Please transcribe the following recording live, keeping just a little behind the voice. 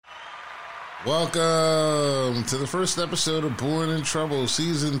Welcome to the first episode of Born in Trouble,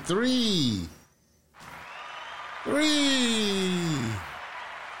 Season 3.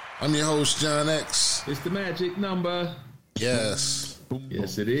 I'm your host, John X. It's the magic number. Yes.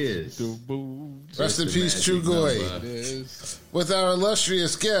 Yes, it is. Rest in peace, True Goy. With our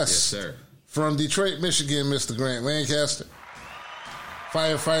illustrious guest from Detroit, Michigan, Mr. Grant Lancaster.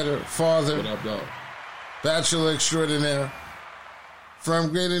 Firefighter, father, What up, dog? bachelor extraordinaire.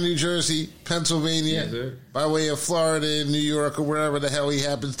 From Greater New Jersey, Pennsylvania, Yes, by way of Florida and New York or wherever the hell he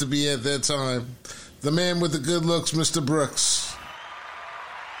happens to be at that time. The man with the good looks, Mr. Brooks.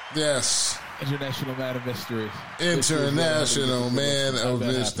 Yes. International Man of Mystery. International Man of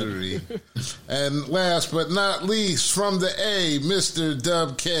Mystery. And last but not least, from the A, Mr.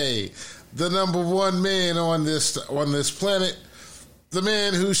 Dub K, the number one man on this planet, the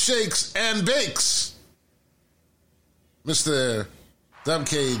man who shakes and bakes, Mr. Dub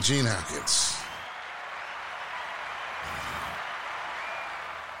K, Gene Hopkins.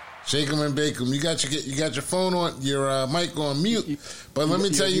 Shake 'em and bake 'em. You got your phone on, your mic on mute. But let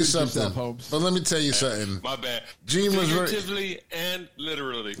me tell you something. My bad. Gene was figuratively and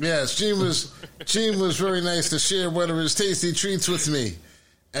literally. Yes, Gene was very nice to share one of his tasty treats with me,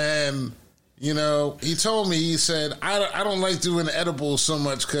 and you know, he told me, he said, I don't like doing edibles so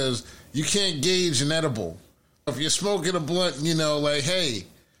much because you can't gauge an edible. If you're smoking a blunt, you know, like, hey, you know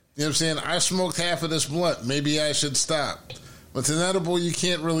what I'm saying? I smoked half of this blunt. Maybe I should stop. But an edible, you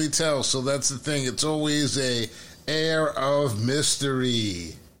can't really tell. So that's the thing. It's always a air of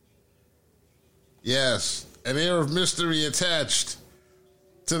mystery. Yes, an air of mystery attached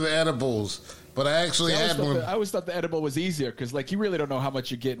to the edibles. But I actually had one. I always thought the edible was easier because, like, you really don't know how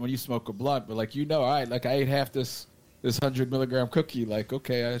much you're getting when you smoke a blunt. But, like, you know, all right, like, I ate half this 100 milligram cookie. Like,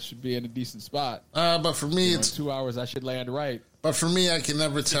 okay, I should be in a decent spot. But for me, it's in 2 hours. I should land right. But for me, I can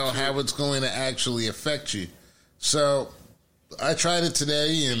never tell how it's going to actually affect you. So I tried it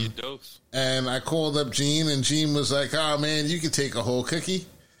today, and I called up Gene, and Gene was like, "Oh man, you could take a whole cookie."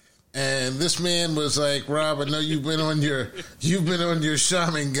 And this man was like, "Rob, I know you've been on your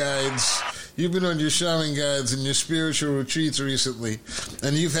shaman guides." You've been on your shaman guides and your spiritual retreats recently,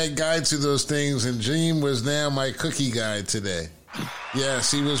 and you've had guides to those things, and Gene was now my cookie guide today.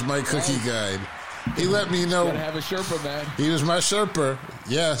 Yes, he was my cookie guide. He let me know. You gotta have a Sherpa, man. He was my Sherpa.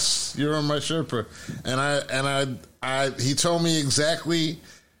 Yes, you're on my Sherpa. And he told me exactly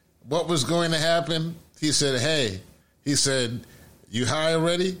what was going to happen. He said, "Hey," he said, "you high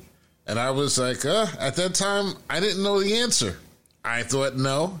already?" And I was like, at that time, I didn't know the answer. I thought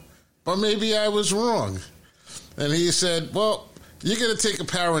no. But maybe I was wrong. And he said, "Well, you're going to take a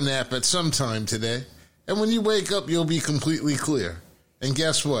power nap at some time today. And when you wake up, you'll be completely clear." And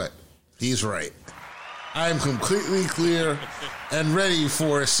guess what? He's right. I'm completely clear and ready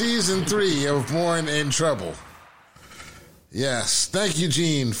for Season 3 of Born in Trouble. Yes. Thank you,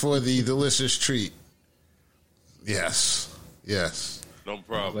 Gene, for the delicious treat. Yes. No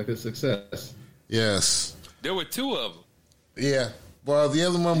problem. Like a success. Yes. There were two of them. Yeah. Well, the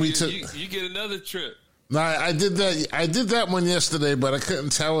other one we took. You get another trip. No, I did that. I did that one yesterday, but I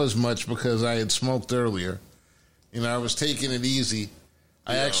couldn't tell as much because I had smoked earlier. You know, I was taking it easy.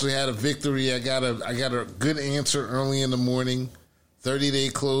 I actually had a victory. I got a good answer early in the morning. 30-day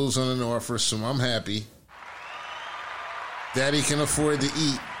close on an offer, so I'm happy. Daddy can afford to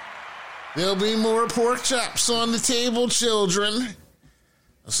eat. There'll be more pork chops on the table, children.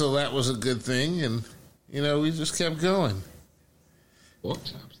 So that was a good thing, and you know, we just kept going. Pork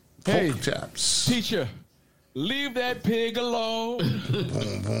chops. Pork chops. Teacher, leave that pig alone. All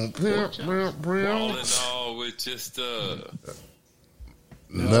in all, with just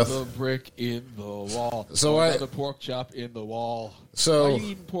Another brick in the wall. So another pork chop in the wall. So why are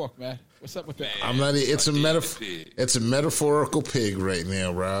you eating pork, man? What's up with that? I'm not. It's a metaphorical pig right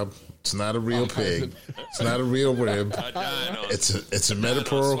now, Rob. It's not a real pig. It's not a real rib. It's a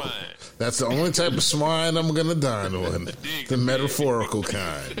metaphorical. That's the only type of swine I'm going to dine on. The metaphorical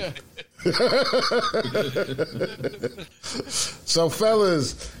kind. So,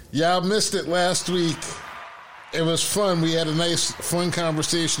 fellas, y'all missed it last week. It was fun. We had a nice, fun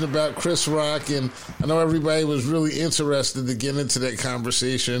conversation about Chris Rock, and I know everybody was really interested to get into that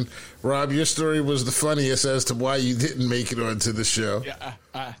conversation. Rob, your story was the funniest as to why you didn't make it onto the show. Yeah,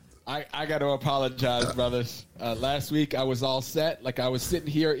 I got to apologize, brothers. Last week, I was all set. Like, I was sitting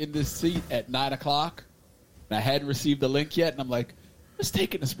here in this seat at 9 o'clock, and I hadn't received the link yet, and I'm like, what's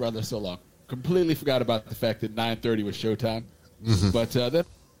taking this brother so long? Completely forgot about the fact that 9:30 was showtime. Mm-hmm. But then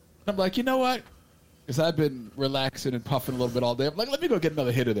I'm like, you know what? Because I've been relaxing and puffing a little bit all day. I'm like, let me go get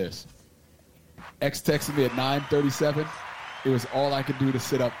another hit of this. X texted me at 9:37. it was all I could do to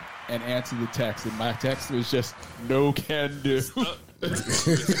sit up and answer the text, and my text was just no can do. I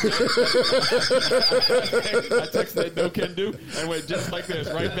texted no can do and went just like this,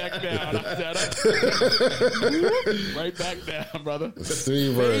 right back down. I sat up, right back down, brother.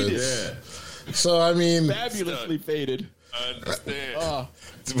 3 words. Yeah. So I mean, fabulously faded. I understand.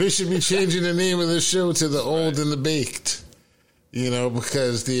 We should be changing the name of the show to The Old and the Baked.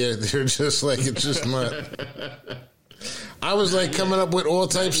 Because they're just like, it's just not. I was like coming up with all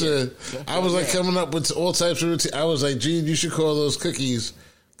types of. I was like coming up with all types of routine. I was like, Gene, you should call those cookies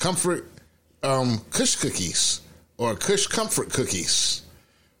comfort Kush cookies or Kush comfort cookies.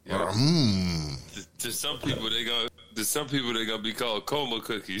 Yeah. To some people, they're gonna be called coma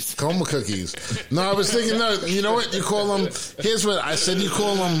cookies. Coma cookies. No, I was thinking. No, you know what? You call them. Here's what I said. You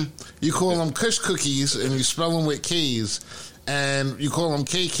call them Kush cookies, and you spell them with K's, and you call them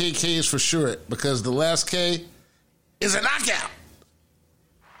KKKs for short because the last K is a knockout.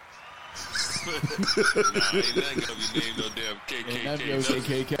 Nah, ain't nothing gonna be named no damn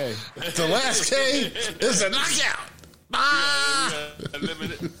KKK. The last K is a knockout.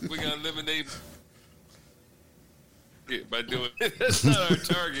 We gonna eliminate it by doing it. That's not our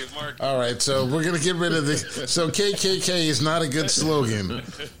target market. All right, so we're gonna get rid of the. So KKK is not a good slogan.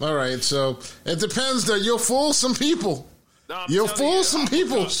 All right, so it depends. Though you'll fool some people. No, you'll fool some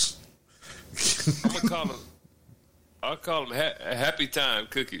people. I'm gonna call them. I'll call them happy time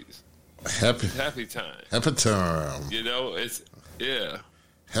cookies. Happy time. Happy time. It's Happy time. You gotta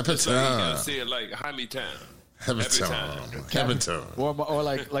say it like Hammy time. Happy time. Happy time. Or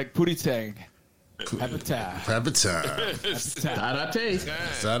like Pootie Tang. Happy time. Happy time.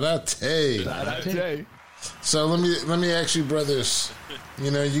 Sadate. So let me ask you, brothers.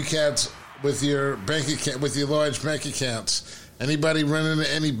 You cats with your bank account, with your large bank accounts. Anybody running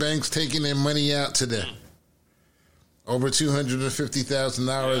to any banks taking their money out today? Over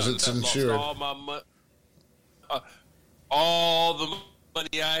 $250,000. It's insured. All my money, all the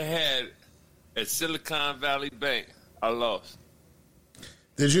money I had at Silicon Valley Bank, I lost.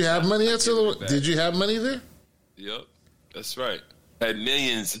 Did you have money at Silicon? Did you have money there? Yep, that's right. Had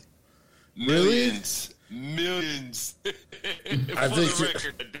millions. I think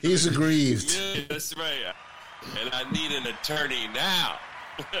he's aggrieved. That's right. And I need an attorney now.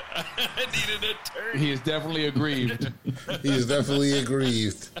 I need an attorney. He is definitely aggrieved. He is definitely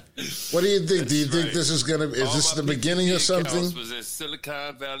aggrieved. What do you think? Do you think this is going to... Is this the beginning of something? Was at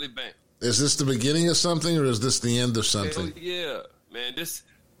Silicon Valley Bank. Is this the beginning of something or is this the end of something? Hell yeah, man.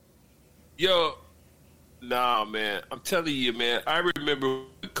 Nah, man. I'm telling you, man. I remember when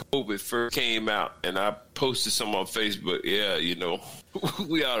COVID first came out and I posted some on Facebook. Yeah,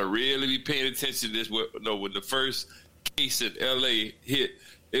 we ought to really be paying attention to this. When the first case in L.A. hit,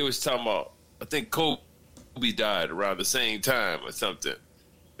 they was talking about, I think Kobe died around the same time or something.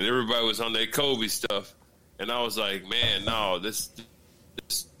 And everybody was on their Kobe stuff. And I was like, man, no, this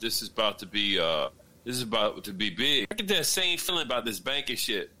is about to be big. I get that same feeling about this banking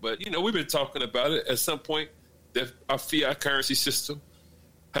shit. But, we've been talking about it. At some point, our fiat currency system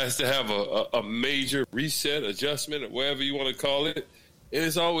has to have a major reset, adjustment, or whatever you want to call it. And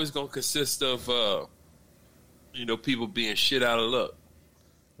it's always going to consist of, people being shit out of luck.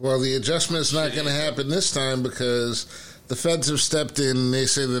 Well, the adjustment's not going to happen this time because the feds have stepped in and they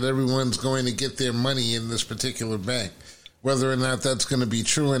say that everyone's going to get their money in this particular bank. Whether or not that's going to be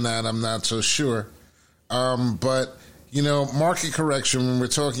true or not, I'm not so sure. But, market correction, when we're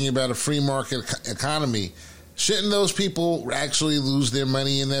talking about a free market economy, shouldn't those people actually lose their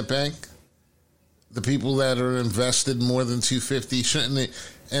money in that bank? The people that are invested more than $250, shouldn't it?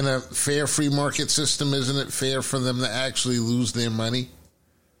 In a fair free market system, isn't it fair for them to actually lose their money?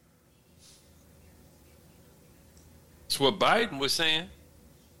 That's what Biden was saying.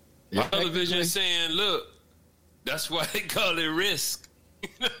 Yeah. Television is saying, look, that's why they call it risk. You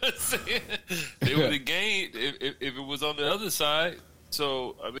know what I'm saying? They would have gained if it was on the other side.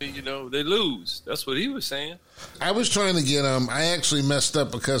 So, they lose. That's what he was saying. I was trying to get I actually messed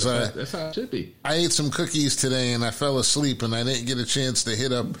up because that's how it should be. I ate some cookies today and I fell asleep and I didn't get a chance to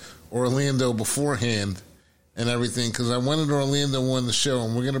hit up Orlando beforehand and everything because I wanted Orlando on the show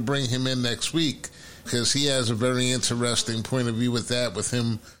and we're going to bring him in next week because he has a very interesting point of view with that, with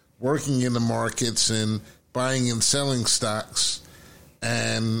him working in the markets and buying and selling stocks.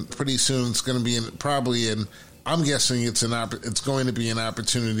 And pretty soon it's going to be I'm guessing it's going to be an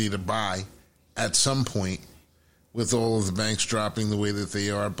opportunity to buy at some point with all of the banks dropping the way that they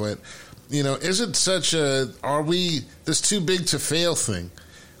are. But, is it this too big to fail thing?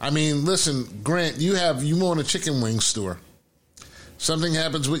 I mean, listen, Grant, you own a chicken wing store. Something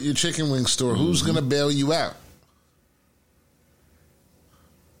happens with your chicken wing store. Who's going to bail you out?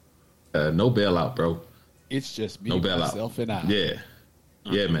 No bailout, bro. It's just me, No bailout. myself, and I.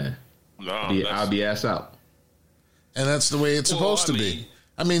 Yeah, man. No, I'll be ass out. And that's the way it's supposed to be.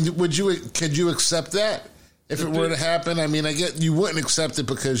 I mean, could you accept that if it were to happen? I mean, I get you wouldn't accept it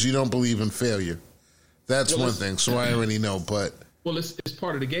because you don't believe in failure. That's one thing. So I already know, but it's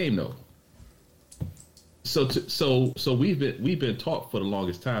part of the game, though. So we've been taught for the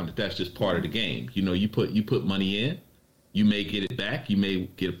longest time that that's just part of the game. You know, you put money in, you may get it back, you may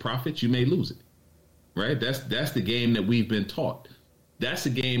get a profit, you may lose it. Right? That's the game that we've been taught. That's a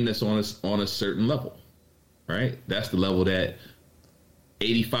game that's on a certain level. Right? That's the level that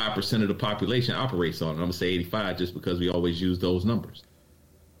 85% of the population operates on. And I'm gonna say 85 just because we always use those numbers.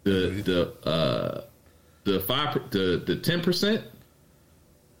 The 10%,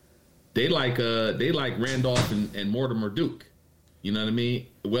 they like Randolph and Mortimer Duke. You know what I mean?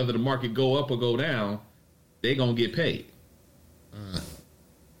 Whether the market go up or go down, they gonna get paid.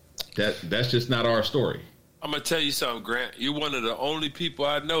 That's just not our story. I'm gonna tell you something, Grant. You're one of the only people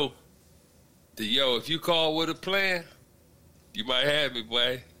I know that, if you call with a plan, you might have me,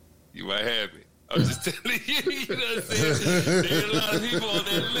 boy. You might have me. I'm just telling you, you know what I'm saying? There's a lot of people on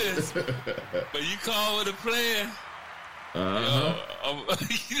that list. But you call with a plan, you know what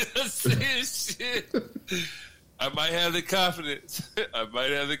I'm saying? Shit. I might have the confidence.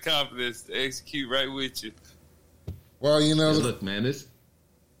 To execute right with you. Well, look, man,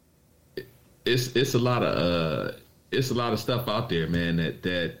 it's a lot of stuff out there, man,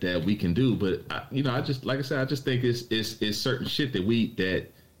 that we can do. But I just think it's certain shit that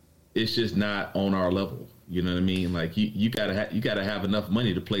it's just not on our level. You know what I mean? Like you gotta have enough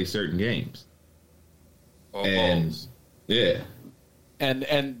money to play certain games. And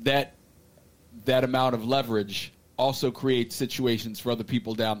that amount of leverage also creates situations for other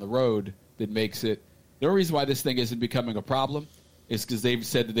people down the road that makes it. The only reason why this thing isn't becoming a problem is because they've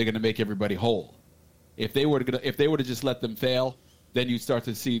said that they're going to make everybody whole. If they were to just let them fail, then you'd start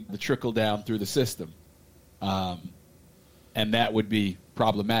to see the trickle down through the system, and that would be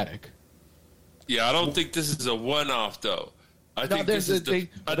problematic. Yeah, I don't think this is a one-off though. I think this is the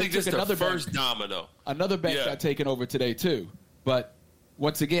first domino. Another bank got taken over today too, but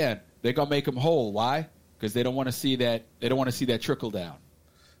once again, they're gonna make them whole. Why? Because they don't want to see that. They don't want to see that trickle down.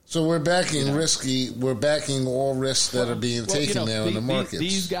 So we're backing risky. We're backing all risks that are being taken now in the markets.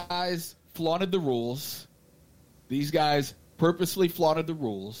 These guys flaunted the rules. These guys purposely flaunted the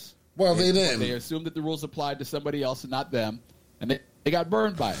rules. Well, they didn't. They assumed that the rules applied to somebody else and not them, and they got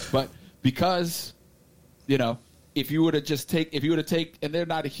burned by it. But because, if you were to take, and they're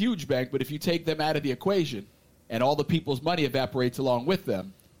not a huge bank, but if you take them out of the equation, and all the people's money evaporates along with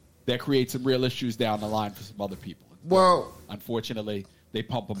them, that creates some real issues down the line for some other people. Well, unfortunately, they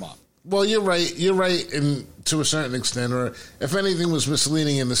pump them up. Well, you're right. You're right to a certain extent, or if anything was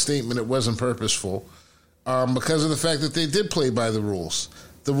misleading in the statement, it wasn't purposeful because of the fact that they did play by the rules.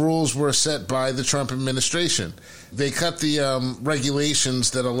 The rules were set by the Trump administration. They cut the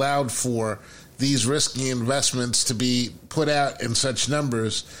regulations that allowed for these risky investments to be put out in such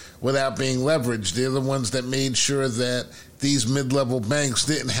numbers without being leveraged. They're the ones that made sure that these mid-level banks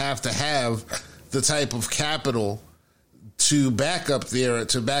didn't have to have the type of capital to back up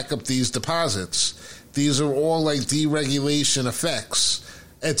these deposits. These are all like deregulation effects.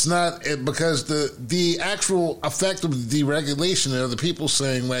 It's not because the actual effect of the deregulation are the people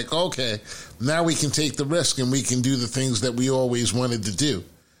saying like, okay, now we can take the risk and we can do the things that we always wanted to do,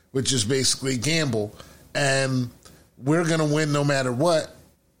 which is basically gamble, and we're going to win no matter what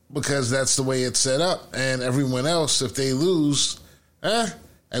because that's the way it's set up. And everyone else, if they lose, at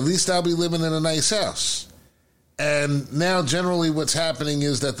least I'll be living in a nice house. And now generally what's happening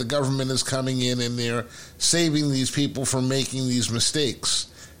is that the government is coming in and they're saving these people from making these mistakes.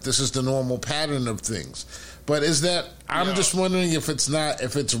 This is the normal pattern of things. But I'm just wondering if there's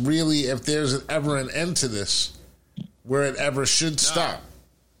ever an end to this where it ever should stop.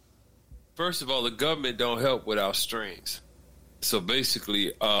 First of all, the government don't help without strings. So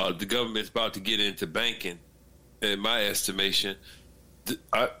basically, the government's about to get into banking, in my estimation.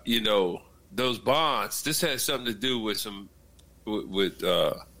 Those bonds, this has something to do with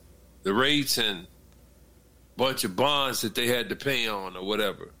the rates and bunch of bonds that they had to pay on or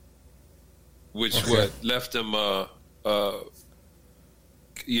whatever, which left them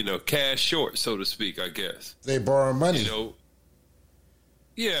cash short, so to speak, I guess. They borrow money.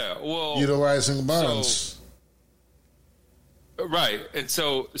 Utilizing bonds. Right. And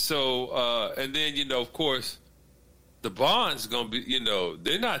so and then, of course, the bond's going to be,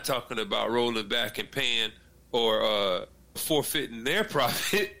 they're not talking about rolling back and paying or forfeiting their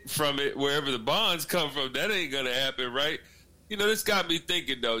profit from it wherever the bonds come from. That ain't going to happen, right? this got me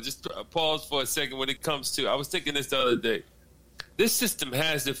thinking, though. Just pause for a second when it comes to, I was thinking this the other day. This system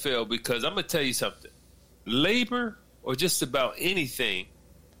has to fail because I'm going to tell you something. Labor or just about anything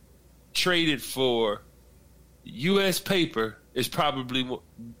traded for U.S. paper is probably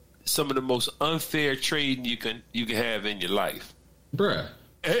some of the most unfair trading you can have in your life. Bruh.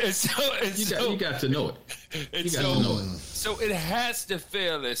 You got to know it. So it has to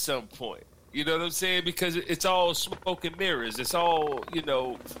fail at some point. You know what I'm saying? Because it's all smoke and mirrors. It's all,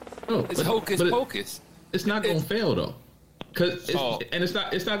 it's hocus pocus. It's not going to fail, though.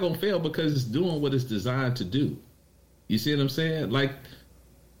 It's not going to fail because it's doing what it's designed to do. You see what I'm saying? Like,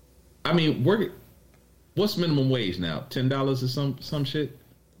 I mean, what's minimum wage now? $10 or some shit?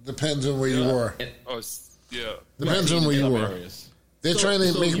 Depends on where you are. Yeah. Depends on where you are. They're trying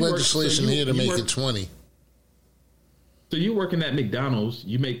to make legislation here to make it 20. So you working at McDonald's,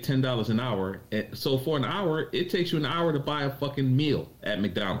 you make $10 an hour. So for an hour, it takes you an hour to buy a fucking meal at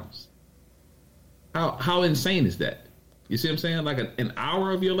McDonald's. How insane is that? You see what I'm saying? Like an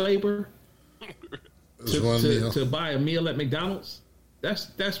hour of your labor to buy a meal at McDonald's?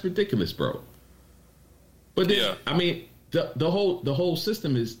 That's ridiculous, bro. But then, I mean, the whole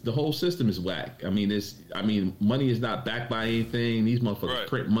system is whack. I mean, money is not backed by anything. These motherfuckers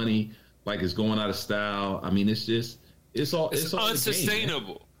print money like it's going out of style. I mean, it's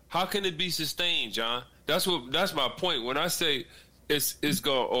unsustainable. How can it be sustained, John? That's my point. When I say it's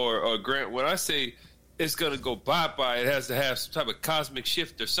going or Grant, when I say it's going to go bye-bye, it has to have some type of cosmic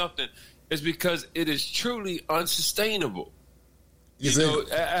shift or something, it's because it is truly unsustainable. You know,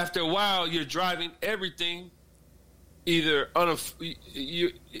 after a while, you're driving everything either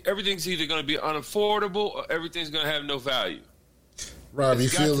everything's either going to be unaffordable or everything's going to have no value. Rob, you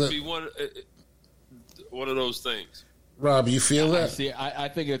feel that? Be one of those things. Rob, you feel that? See, I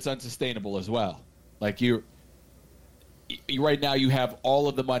think it's unsustainable as well. Like you right now, you have all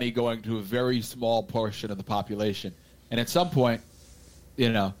of the money going to a very small portion of the population, and at some point, we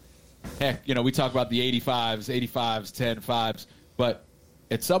talk about the 85s, 10 5s, but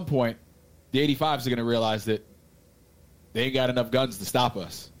at some point, the 85s are going to realize that they ain't got enough guns to stop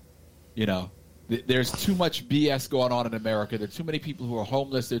us. There's too much BS going on in America. There are too many people who are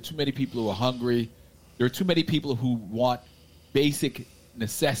homeless. There are too many people who are hungry. There are too many people who want basic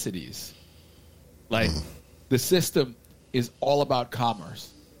necessities. Like, the system is all about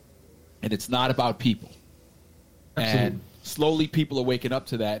commerce, and it's not about people. Absolutely. And slowly people are waking up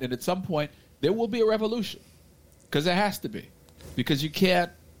to that. And at some point, there will be a revolution, because there has to be. Because you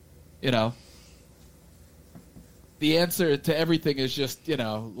can't, the answer to everything is just,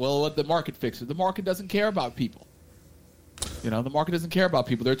 let the market fix it. The market doesn't care about people. The market doesn't care about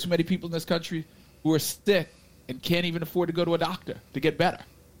people. There are too many people in this country who are sick and can't even afford to go to a doctor to get better.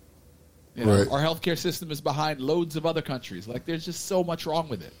 Our healthcare system is behind loads of other countries. Like, there's just so much wrong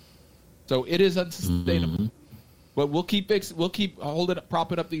with it. So it is unsustainable. Mm-hmm. But we'll keep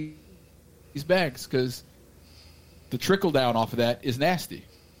propping up these banks because the trickle down off of that is nasty.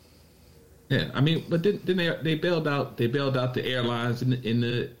 Yeah, I mean, but then they bailed out the airlines in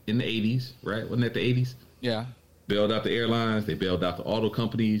the 80s, right? Wasn't that the 80s? Yeah. Bailed out the airlines. They bailed out the auto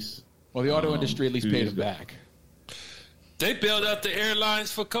companies. Well, the auto industry at least paid them back. They bailed out the airlines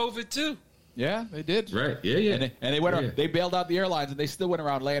for COVID too. Yeah, they did. Right. Yeah. And they went. They bailed out the airlines, and they still went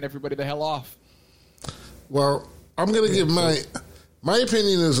around laying everybody the hell off. Well, I'm going to give my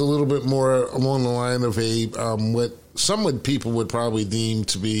opinion is a little bit more along the line of what some people would probably deem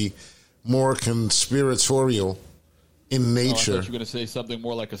to be more conspiratorial in nature. I thought you were going to say something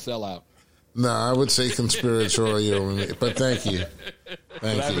more like a sellout. No, I would say conspiratorial, but thank you.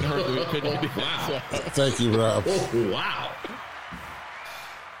 Thank you. I haven't heard the opinion. Wow. Thank you, Rob. Oh, wow.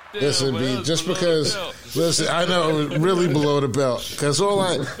 Listen, B, just because, I know it was really below the belt. Because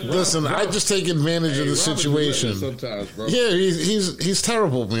I just take advantage of the situation. Sometimes, bro. Yeah, he's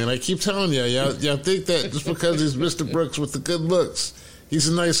terrible, man. I keep telling y'all think that just because he's Mr. Brooks with the good looks, he's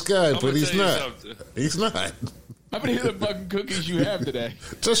a nice guy, but he's not. He's not. How many of the fucking cookies you have today?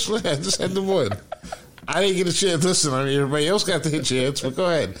 Just had the one. I didn't get a chance. Listen, I mean, everybody else got the chance, but go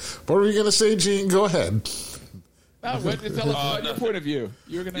ahead. What were you going to say, Gene? Go ahead. No, tell us about your point of view.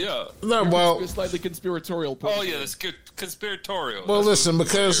 You're going to slightly conspiratorial point. Oh, yeah, it's conspiratorial. Well, listen,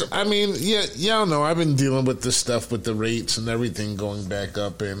 because, I mean, y'all know I've been dealing with this stuff with the rates and everything going back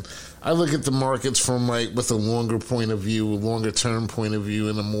up, and I look at the markets from, with a longer point of view, a longer term point of view,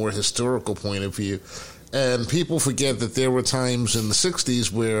 and a more historical point of view. And people forget that there were times in the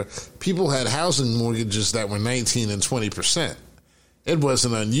 60s where people had housing mortgages that were 19 and 20%. It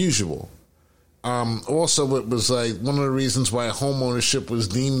wasn't unusual. Also, it was one of the reasons why home ownership was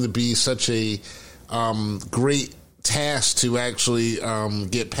deemed to be such a great tasked to actually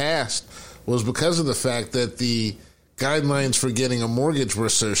get passed was because of the fact that the guidelines for getting a mortgage were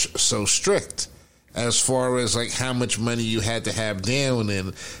so strict as far as like how much money you had to have down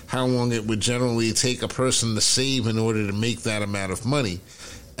and how long it would generally take a person to save in order to make that amount of money.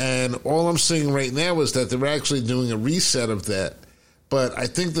 And all I'm saying right now is that they're actually doing a reset of that. But I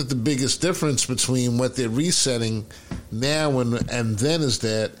think that the biggest difference between what they're resetting now and then is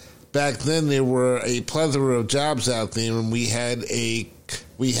that back then there were a plethora of jobs out there, and we had a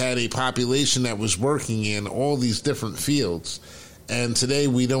population that was working in all these different fields. And today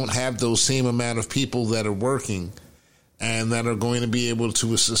we don't have those same amount of people that are working and that are going to be able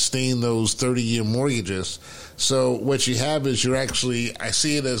to sustain those 30-year mortgages. So what you have is I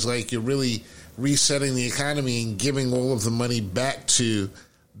see it as like you're really resetting the economy and giving all of the money back to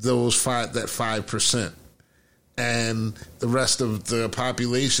that 5%. And the rest of the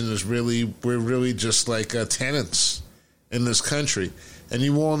population we're really just like tenants in this country. And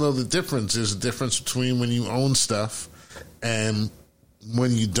you all know the difference. There's a difference between when you own stuff and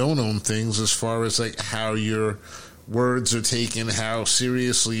when you don't own things, as far as like how your words are taken, how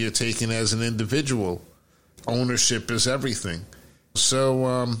seriously you're taken as an individual. Ownership is everything.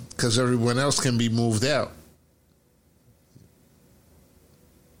 So, because everyone else can be moved out.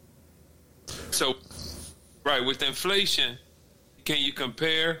 So, right, with inflation, can you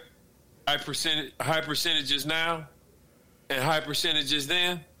compare high percentages now and high percentages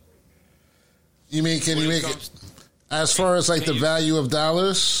then? You mean, can you make it as far as like the value of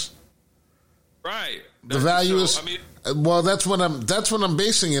dollars? Right. The value is, well, that's what I'm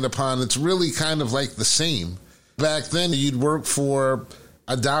basing it upon. It's really kind of like the same. Back then, you'd work for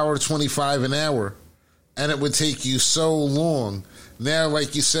 $1.25 an hour, and it would take you so long. Now,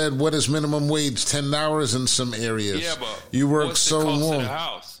 like you said, what is minimum wage? $10 in some areas. Yeah, but you work so long. Of the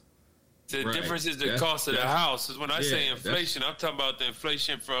house? The difference is the cost of the house. Is when I say inflation, I'm talking about the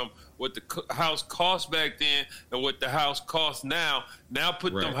inflation from what the house cost back then and what the house costs now. Now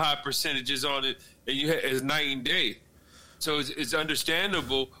put them high percentages on it, and it's night and day. So it's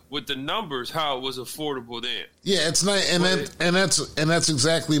understandable with the numbers how it was affordable then. Yeah, it's night, and that's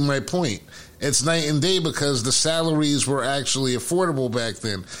exactly my point. It's night and day because the salaries were actually affordable back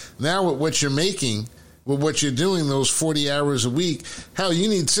then. Now with what you're making, with what you're doing, those 40 hours a week, hell, you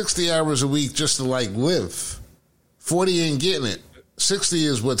need 60 hours a week just to like live. 40 ain't getting it. 60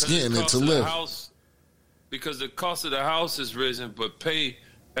 is what's getting it to live. Because the cost of the house has risen, but pay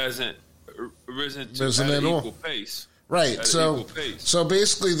hasn't risen at an equal pace. Right. So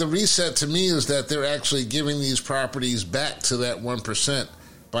basically the reset to me is that they're actually giving these properties back to that 1%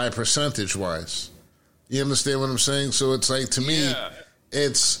 by percentage-wise. You understand what I'm saying? So it's like, to me,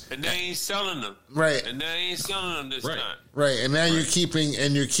 it's... And they ain't selling them. Right. And they ain't selling them this time. Right. And now you're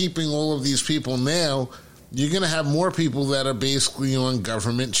keeping all of these people now. You're going to have more people that are basically on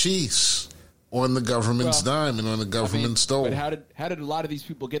government cheese, on the government's dime and on the government's dole. But how did a lot of these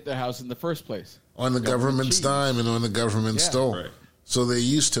people get their house in the first place? On the government's dime and on the government's dole. Right. So they're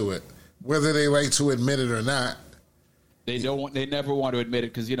used to it. Whether they like to admit it or not. They don't. They never want to admit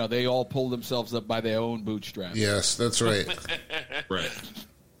it because, they all pull themselves up by their own bootstraps. Yes, that's right.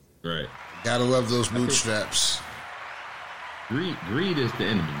 Right. Gotta love those bootstraps. Greed is the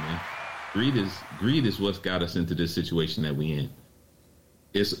enemy, man. Greed is what's got us into this situation that we in.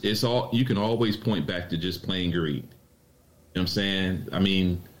 It's all, you can always point back to just plain greed. You know what I'm saying? I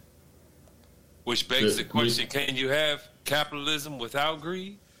mean, which begs the question: can you have capitalism without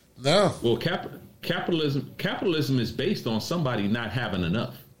greed? No. Well, capitalism is based on somebody not having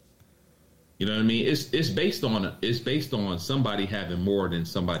enough. You know what I mean? It's based on somebody having more than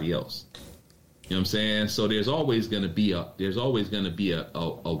somebody else. You know what I'm saying? So there's always going to be a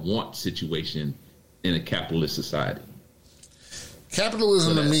want situation in a capitalist society.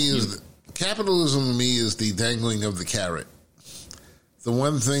 Capitalism to me is the dangling of the carrot. The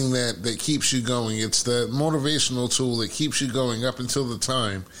one thing that keeps you going. It's the motivational tool that keeps you going up until the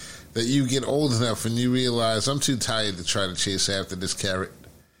time that you get old enough and you realize, I'm too tired to try to chase after this carrot.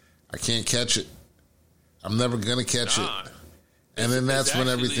 I can't catch it. I'm never going to catch it. And then that's when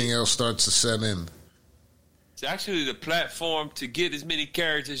everything else starts to set in. It's actually the platform to get as many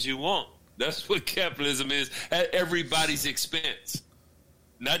carrots as you want. That's what capitalism is, at everybody's expense.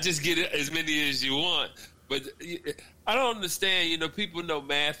 Not just get as many as you want, but I don't understand. People know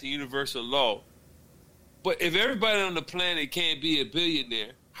math and universal law. But if everybody on the planet can't be a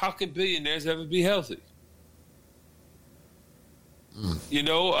billionaire, how can billionaires ever be healthy?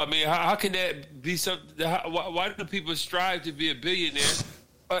 How can that be something? Why do people strive to be a billionaire?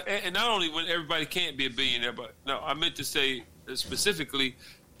 And not only when everybody can't be a billionaire, but no, I meant to say specifically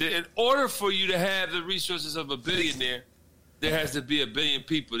In order for you to have the resources of a billionaire, there has to be a billion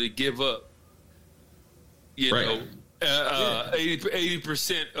people to give up, you know,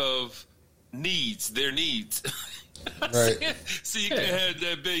 80% of their needs. Right. So you can have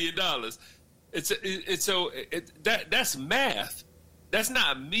that $1 billion. That's math. That's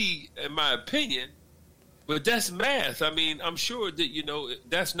not me, in my opinion, but that's math. I mean, I'm sure that, you know,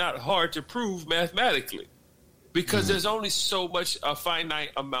 that's not hard to prove mathematically because there's only so much a finite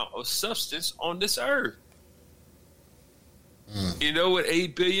amount of substance on this earth. You know, with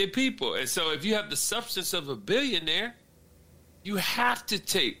 8 billion people. And so if you have the substance of a billionaire, you have to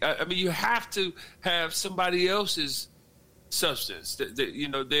you have to have somebody else's substance that you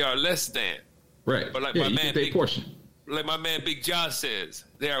know, they are less than. Right. But like my man, portion. Like my man Big John says,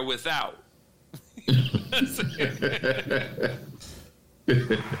 they are without.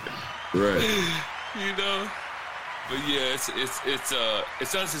 Right. You know? But yeah,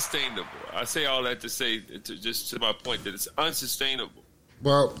 it's unsustainable. I say all that to say, just to my point, that it's unsustainable.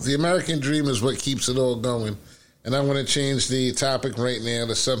 Well, the American dream is what keeps it all going. And I want to change the topic right now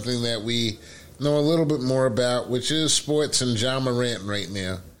to something that we know a little bit more about, which is sports and Ja Morant right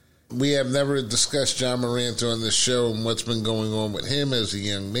now. We have never discussed Ja Morant on this show and what's been going on with him as a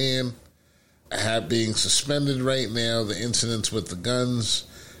young man, being suspended right now, the incidents with the guns,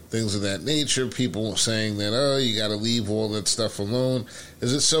 things of that nature, people saying that, oh, you got to leave all that stuff alone.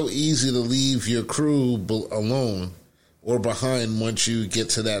 Is it so easy to leave your crew alone or behind once you get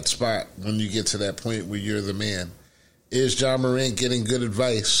to that spot, when you get to that point where you're the man? Is Ja Morant getting good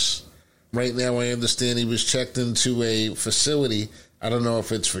advice? Right now, I understand he was checked into a facility. I don't know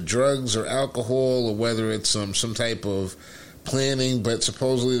if it's for drugs or alcohol or whether it's some type of planning, but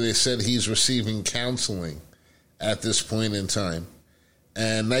supposedly they said he's receiving counseling at this point in time.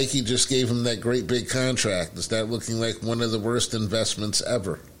 And Nike just gave him that great big contract. Is that looking like one of the worst investments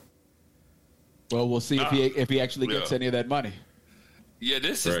ever? Well, we'll see if he actually gets any of that money. Yeah,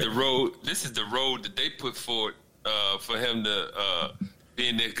 this is the road. This is the road that they put forward for him to be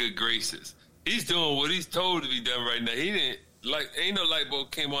in their good graces. He's doing what he's told to be done right now. He didn't ain't no light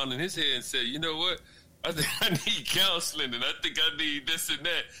bulb came on in his head and said, you know what? I think I need counseling and I think I need this and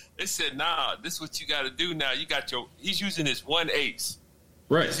that. They said, nah, this is what you got to do now. You got he's using his one ace.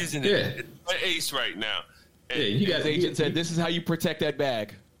 Right. He's using his one ace right now. And his agent said, this is how you protect that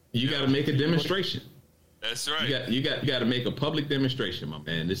bag. You got to make a demonstration. That's right. You got to make a public demonstration, my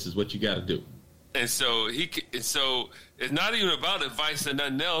man. This is what you got to do. And so it's not even about advice or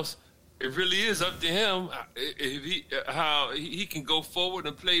nothing else. It really is up to him how he can go forward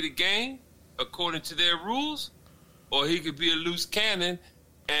and play the game according to their rules, or he could be a loose cannon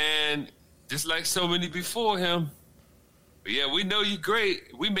and just like so many before him. But yeah, we know you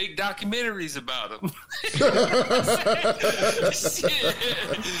great. We make documentaries about him. Shit.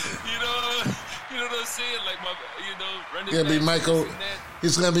 You know what I'm saying? Like running be Michael.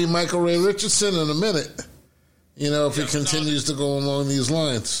 He's going to be Michael Ray Richardson in a minute. If he continues to go along these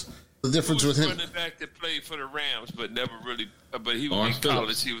lines. The difference with him, running back that played for the Rams, but never really. But he was in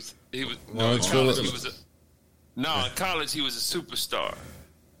college. He was. In college he was a superstar.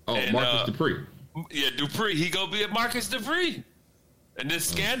 Oh, and, Marcus Dupree. Yeah, Dupree. He gonna be at Marcus Dupree, and this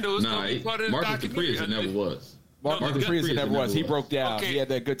scandal is gonna be part of the Marcus documentary. Dupree never was. Marcus Dupree never was. He broke down. Okay. He had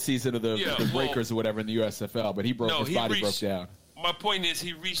that good season of the Breakers or whatever in the USFL, but his body broke down. My point is,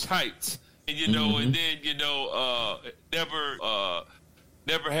 he reached heights, and and then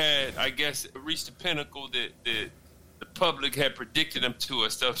never had, I guess, reached the pinnacle that the public had predicted him to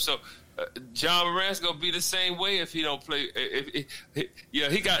or stuff. So Ja Morant's gonna be the same way if he don't play.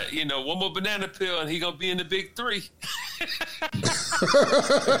 He got one more banana peel and he gonna be in the big three.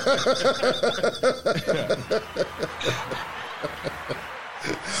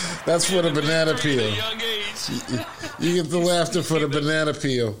 That's for the banana peel. At a young age. You get the laughter for the banana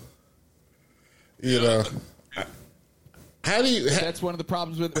peel. How do you? That's one of the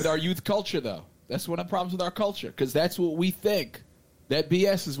problems with our youth culture, though. That's one of the problems with our culture, because that's what we think. That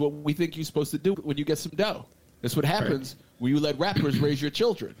BS is what we think you're supposed to do when you get some dough. That's what happens when you let rappers raise your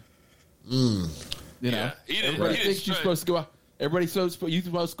children. Everybody thinks you're supposed to go out. You're supposed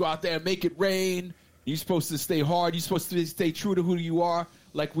to go out there and make it rain. You're supposed to stay hard. You're supposed to stay true to who you are.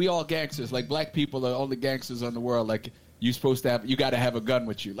 Like, we all gangsters. Like, black people are only gangsters in the world. Like, you got to have a gun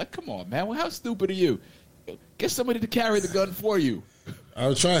with you. Like, come on, man. Well, how stupid are you? Get somebody to carry the gun for you. I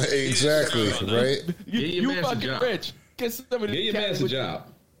was trying to, exactly, right? You fucking rich. Get somebody to carry a job.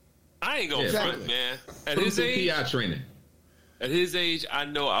 I ain't gonna front, man. At his age, PI training. At his age, I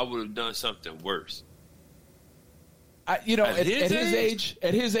know I would have done something worse. at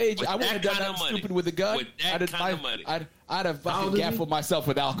his age, I wouldn't have done nothing stupid with a gun. With that kind of money. I'd have fucking gaffled myself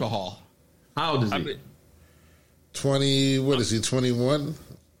with alcohol. How old is he? 20, what is he, 21?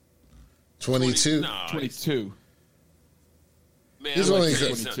 22? 22. Man, He's I'm only gonna tell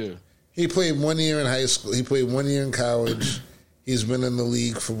you something. 22. He played 1 year in high school. He played 1 year in college. He's been in the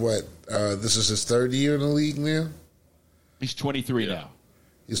league for what? This is his third year in the league now? He's 23 now.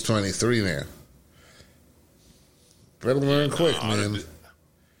 He's 23 now. Better learn quick, man.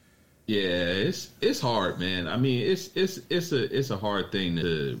 Yeah, it's hard, man. I mean, it's a hard thing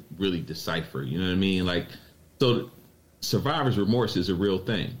to really decipher. You know what I mean? Like, so survivor's remorse is a real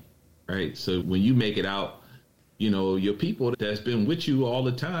thing, right? So when you make it out, you know, your people that's been with you all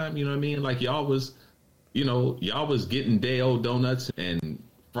the time, you know what I mean? Like y'all was getting day-old donuts and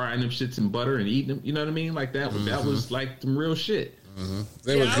frying them shits in butter and eating them. You know what I mean? Like that was like some real shit. Mm-hmm.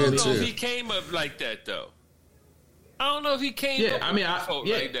 They were good too. I don't know if he came up like that though. I don't know if he came up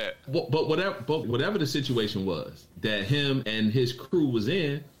like that. But whatever the situation was that him and his crew was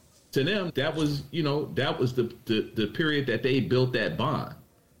in, to them that was the period that they built that bond.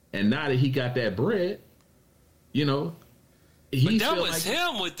 And now that he got that bread, you know, but that was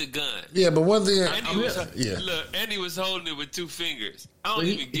him with the gun. Yeah, but one thing, and he was holding it with 2 fingers. I don't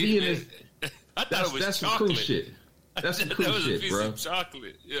even get it. I thought it was that's chocolate. Some cool shit. That's some cool that was shit, a piece bro. of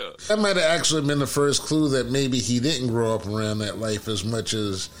chocolate. Yeah, that might have actually been the first clue that maybe he didn't grow up around that life as much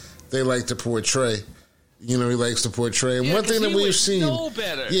as they like to portray. You know, he likes to portray. And one thing that we've seen, know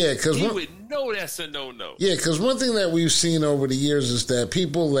better. Yeah, because he would know that's a no-no. Yeah, because one thing that we've seen over the years is that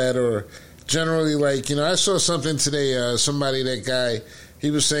people that are generally like, you know, I saw something today, that guy,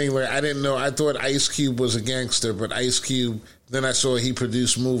 he was saying, like, I didn't know, I thought Ice Cube was a gangster, but Ice Cube, then I saw he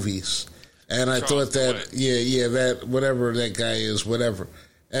produced movies. And I thought that, that whatever that guy is, whatever.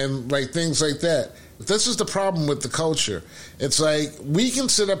 And like things like that. This is the problem with the culture. It's like we can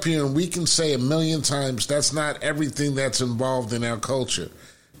sit up here and we can say 1,000,000 times that's not everything that's involved in our culture.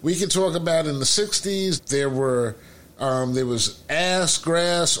 We can talk about in the 60s, there was ass,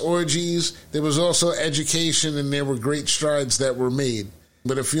 grass, orgies. There was also education, and there were great strides that were made.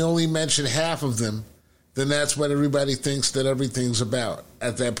 But if you only mention half of them, then that's what everybody thinks that everything's about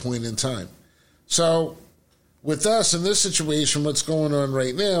at that point in time. So with us in this situation, what's going on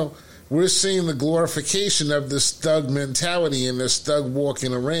right now, we're seeing the glorification of this thug mentality and this thug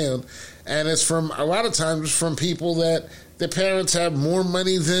walking around. And it's from, a lot of times, from people that their parents have more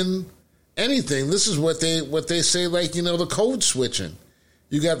money than anything. This is what they say, like, you know, the code switching.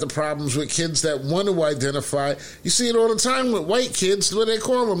 You got the problems with kids that want to identify. You see it all the time with white kids, what they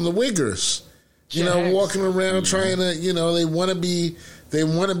call them, the wiggers. You know, walking around trying to, you know, they want to be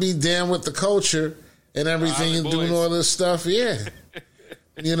down with the culture and everything and doing all this stuff. Yeah.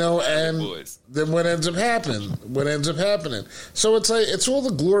 You know, and then what ends up happening? So it's like, it's all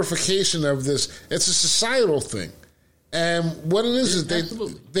the glorification of this. It's a societal thing. And what it is they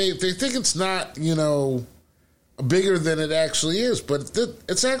think it's not, you know, bigger than it actually is, but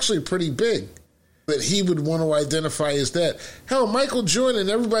it's actually pretty big that he would want to identify as that. Hell, Michael Jordan,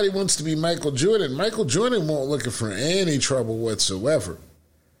 everybody wants to be Michael Jordan. Michael Jordan won't looking for any trouble whatsoever.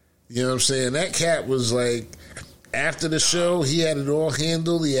 You know what I'm saying? That cat was like, after the show, he had it all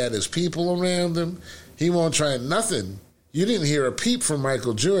handled. He had his people around him. He won't try nothing. You didn't hear a peep from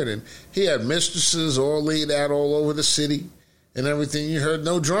Michael Jordan. He had mistresses all laid out all over the city and everything. You heard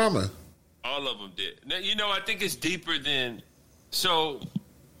no drama. All of them did. Now, you know, I think it's deeper than... So,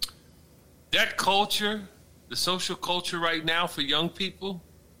 that culture, the social culture right now for young people,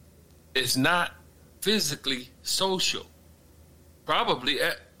 is not physically social. Probably,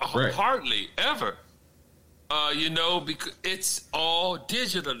 hardly ever. You know, because it's all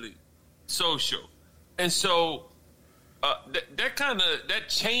digitally social. And so... that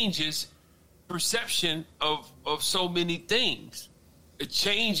changes perception of so many things. It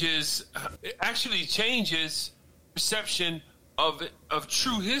actually changes perception of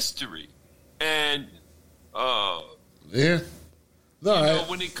true history, and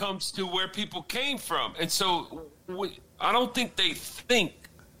when it comes to where people came from, and so I don't think they think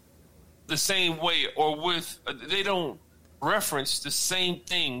the same way, or they don't reference the same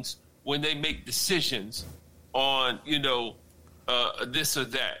things when they make decisions on, you know, this or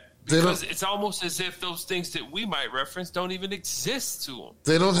that. Because it's almost as if those things that we might reference don't even exist to them.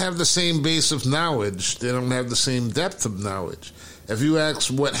 They don't have the same base of knowledge. They don't have the same depth of knowledge. If you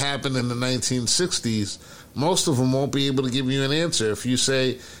ask what happened in the 1960s, most of them won't be able to give you an answer. If you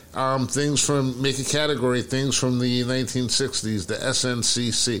say make a category, things from the 1960s, the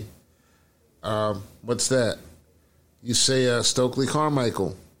SNCC. What's that? You say Stokely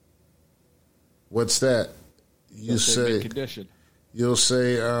Carmichael. What's that? you say condition. You'll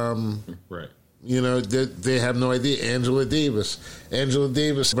say, right. You know, they have no idea. Angela Davis,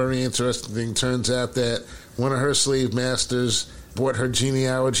 very interesting thing. Turns out that one of her slave masters brought her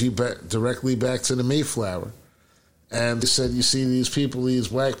genealogy directly back to the Mayflower. And they said, you see, these people, these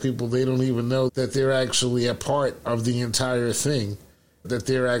black people, they don't even know that they're actually a part of the entire thing, that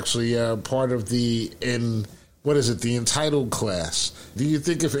they're actually part of the entitled class. Do you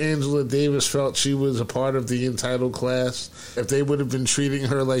think if Angela Davis felt she was a part of the entitled class, if they would have been treating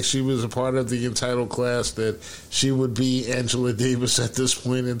her like she was a part of the entitled class, that she would be Angela Davis at this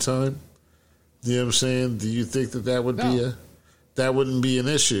point in time? You know what I'm saying? Do you think that would be that wouldn't be an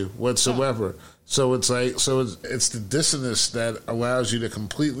issue whatsoever? No. So it's it's the dissonance that allows you to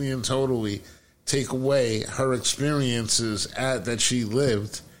completely and totally take away her experiences that she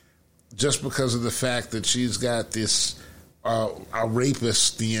lived, just because of the fact that she's got this a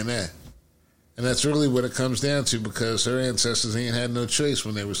rapist DNA. And that's really what it comes down to, because her ancestors ain't had no choice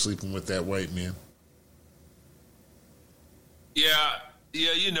when they were sleeping with that white man. Yeah,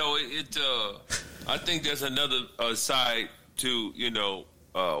 you know, I think there's another side to, you know,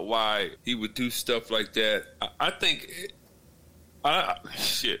 why he would do stuff like that. I think,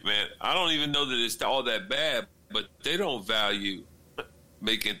 shit, man, I don't even know that it's all that bad, but they don't value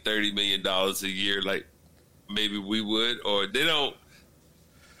making $30 million a year like maybe we would, or they don't.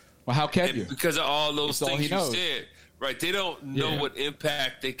 Well, how can you? Because of all those things you said, right? They don't know what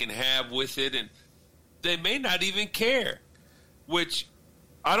impact they can have with it, and they may not even care, which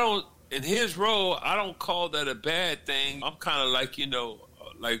I don't. In his role, I don't call that a bad thing. I'm kind of like, you know,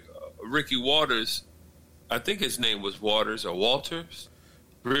 like Ricky Waters. I think his name was Waters or Walters.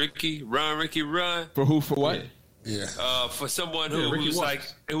 Ricky Run. For who? For what? Yeah. For someone who was like,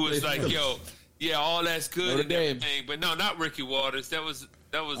 yo, yeah, all that's good and everything, but no, not Ricky Waters. That was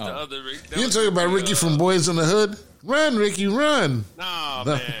the other Ricky. You talking about Ricky from Boys in the Hood? Run, Ricky, run! Nah,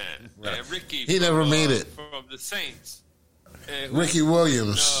 man, Ricky. He never made it from the Saints. Ricky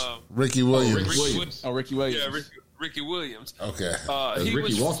Williams. Ricky Williams. Ricky Williams. Yeah, Ricky Williams. Okay.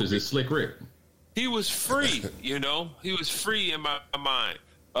 Ricky Walters is Slick Rick. He was free, you know. He was free in my mind.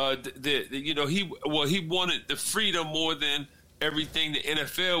 You know, he wanted the freedom more than everything the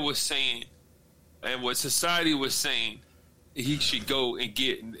NFL was saying and what society was saying he should go and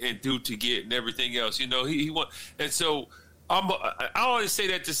get and do to get and everything else. You know, he want, and so I always say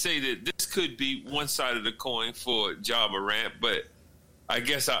that to say that this could be one side of the coin for Ja Morant, but I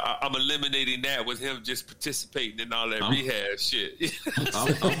guess I'm eliminating that with him just participating in all that rehab shit.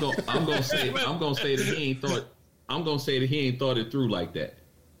 I'm gonna say that he ain't thought. I'm gonna say that he ain't thought it through like that.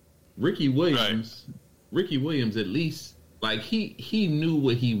 Ricky Williams, at least, like he knew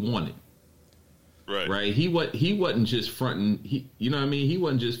what he wanted. Right. He wasn't just fronting. You know what I mean? He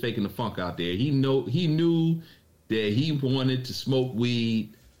wasn't just faking the funk out there. He knew that he wanted to smoke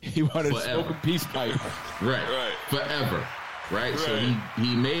weed. He wanted to smoke a peace pipe. Right. Forever. Right. So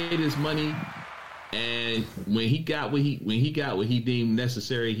he made his money, and when he got what he deemed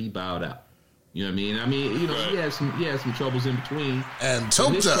necessary, he bowed out. You know what I mean? You know, he had some troubles in between, and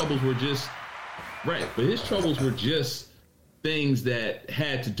his troubles were just but his troubles were just things that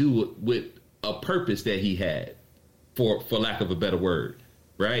had to do with a purpose that he had, for lack of a better word,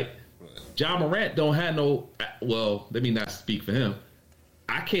 right? Ja Morant don't have no. Well, let me not speak for him.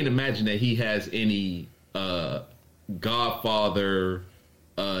 I can't imagine that he has any Godfather,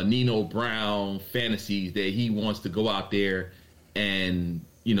 Nino Brown fantasies that he wants to go out there and,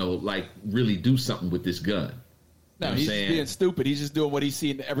 you know, like really do something with this gun. No, he's being stupid. He's just doing what he's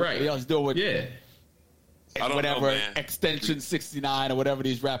seen everybody else doing. Yeah. Whatever Extension 69 or whatever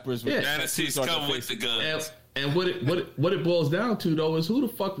these rappers. Fantasies come with the guns. And what it boils down to though is who the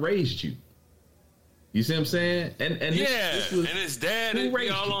fuck raised you? You see what I'm saying? And this was, and his dad who and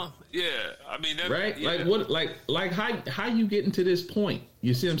raised all you? on. Yeah, I mean, that, right? Yeah. Like what? Like how you getting to this point?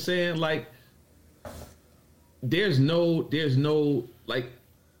 You see what I'm saying? Like there's no like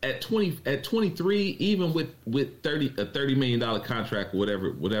at 23, even with a $30 million contract,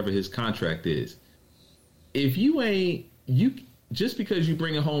 whatever his contract is. If you just because you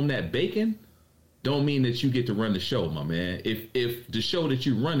bringing home that bacon, don't mean that you get to run the show, my man. If the show that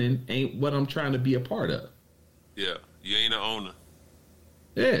you running ain't what I'm trying to be a part of. Yeah, you ain't an owner.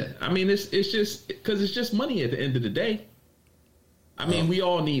 Yeah, I mean it's just because it's just money at the end of the day. I mean, we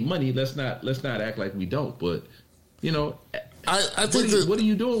all need money. Let's not act like we don't. But you know, I think what are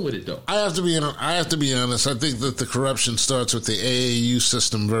you doing with it though? I have to be honest. I think that the corruption starts with the AAU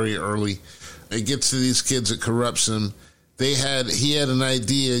system very early. It gets to these kids, it corrupts them. He had an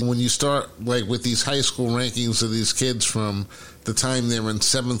idea when you start like with these high school rankings of these kids from the time they're in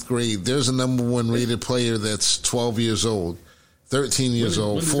 7th grade. There's a number 1 rated player that's 12 years old, 13 years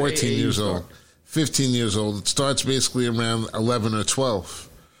old, 14 years old, 15 years old. It starts basically around 11 or 12.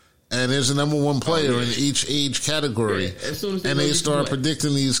 And there's a number 1 player in each age category. And they start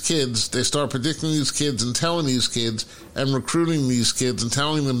predicting these kids. They start predicting these kids and telling these kids and recruiting these kids and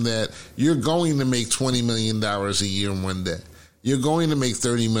telling them that you're going to make $20 million a year one day. You're going to make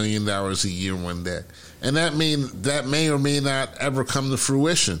 $30 million a year one day. And that may or may not ever come to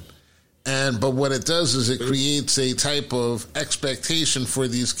fruition. But what it does is it creates a type of expectation for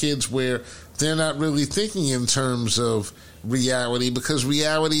these kids where they're not really thinking in terms of reality, because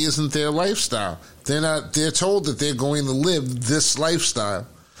reality isn't their lifestyle. They're told that they're going to live this lifestyle,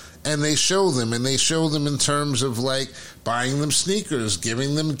 and they show them in terms of like buying them sneakers,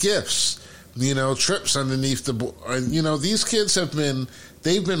 giving them gifts, trips underneath these kids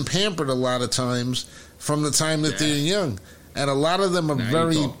they've been pampered a lot of times from the time that they're young, and a lot of them are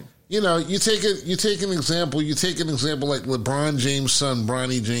you take an example like LeBron James' son,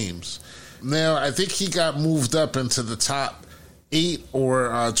 Bronny James. Now, I think he got moved up into the top 8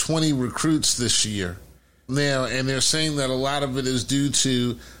 or 20 recruits this year. Now, and they're saying that a lot of it is due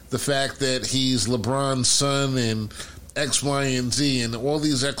to the fact that he's LeBron's son and X, Y, and Z and all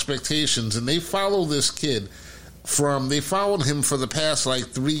these expectations. And they follow this kid they followed him for the past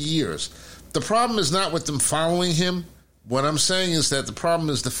 3 years. The problem is not with them following him. What I'm saying is that the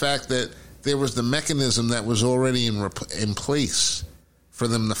problem is the fact that there was the mechanism that was already in place for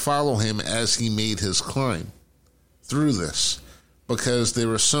them to follow him as he made his climb through this, because there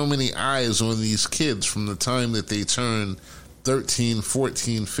were so many eyes on these kids from the time that they turn 13,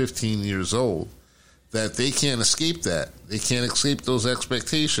 14, 15 years old that they can't escape that. They can't escape those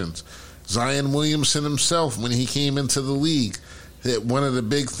expectations. Zion Williamson himself, when he came into the league, one of the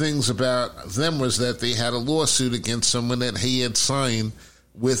big things about them was that they had a lawsuit against someone that he had signed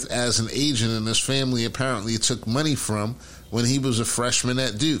with as an agent, and his family apparently took money from when he was a freshman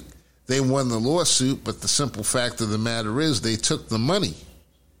at Duke. They won the lawsuit, but the simple fact of the matter is they took the money.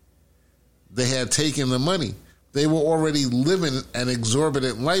 They had taken the money. They were already living an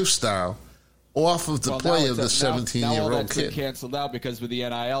exorbitant lifestyle off of the play of the 17-year-old kid. Been canceled out because with the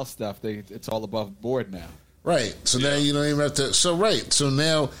NIL stuff, it's all above board now. Right. So now you don't even have to. So right. So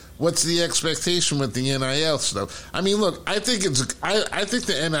now, what's the expectation with the NIL stuff? I mean, look, I think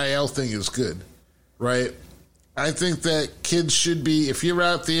the NIL thing is good, right? I think that kids should be. If you're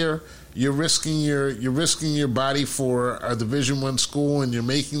out there, you're risking your body for a Division I school, and you're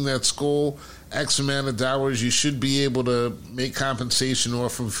making that school X amount of dollars. You should be able to make compensation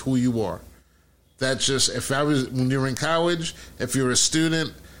off of who you are. That's just when you're in college, if you're a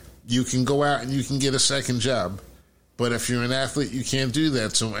student, you can go out and you can get a second job. But if you're an athlete, you can't do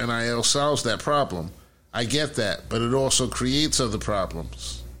that. So NIL solves that problem. I get that, but it also creates other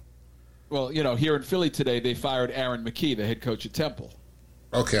problems. Well, here in Philly today, they fired Aaron McKee, the head coach at Temple.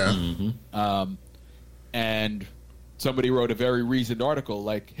 Okay. Mm-hmm. And somebody wrote a very reasoned article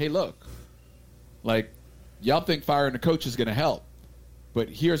like, hey, look, y'all think firing a coach is going to help, but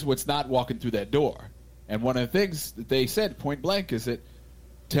here's what's not walking through that door. And one of the things that they said point blank is that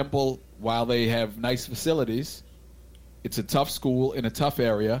Temple, while they have nice facilities, it's a tough school in a tough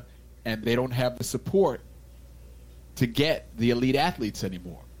area, and they don't have the support to get the elite athletes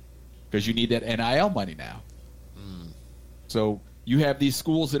anymore because you need that NIL money now. So you have these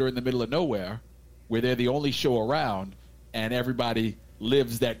schools that are in the middle of nowhere where they're the only show around and everybody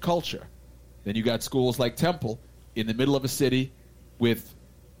lives that culture. Then you got schools like Temple in the middle of a city with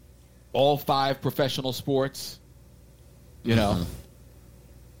all 5 professional sports, who's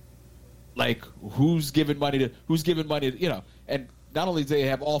giving money to, and not only do they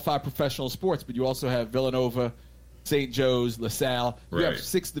have all 5 professional sports, but you also have Villanova, St. Joe's, LaSalle. You have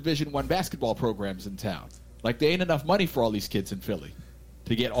 6 Division I basketball programs in town. There ain't enough money for all these kids in Philly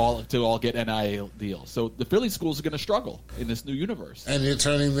to all get NIL deals. So the Philly schools are going to struggle in this new universe. And you're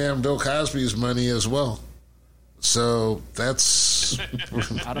turning down Bill Cosby's money as well. So that's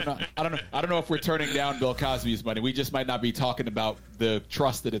I don't know if we're turning down Bill Cosby's money. We just might not be talking about the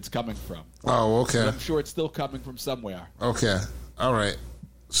trust that it's coming from. Oh, okay. But I'm sure it's still coming from somewhere. Okay. All right.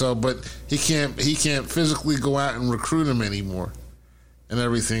 So, but he can't physically go out and recruit him anymore and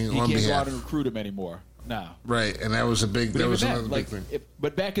everything on behalf. He can't go out and recruit him anymore. No. Right, and that was another big thing.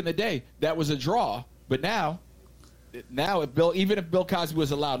 But back in the day, that was a draw. But now if Bill Cosby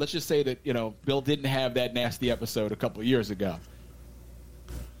was allowed, let's just say that Bill didn't have that nasty episode a couple of years ago.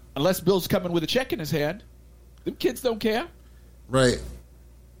 Unless Bill's coming with a check in his hand, them kids don't care. Right.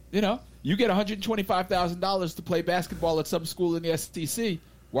 You get $125,000 to play basketball at some school in the SEC.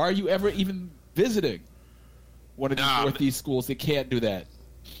 Why are you ever even visiting? one of these Northeast schools that can't do that.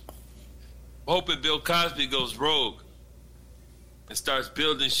 Hoping Bill Cosby goes rogue and starts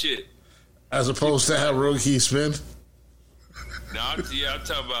building shit. As opposed to how rogue he's been. No, I'm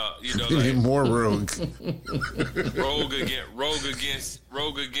talking about, you know, like, more rogue. rogue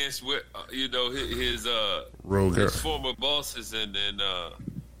against what, you know, his former bosses and you know,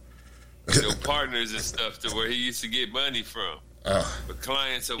 partners and stuff, to where he used to get money from, for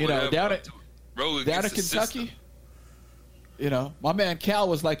clients or whatever. Down in Kentucky, system. You know, my man Cal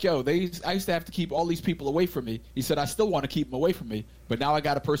was like, "Yo, I used to have to keep all these people away from me." He said, "I still want to keep them away from me, but now I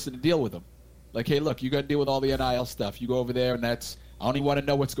got a person to deal with them." Like, hey, look, you got to deal with all the NIL stuff. You go over there, and I don't even want to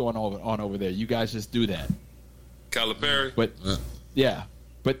know what's going on over there. You guys just do that. Calipari. But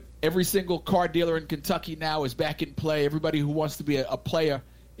but every single car dealer in Kentucky now is back in play. Everybody who wants to be a player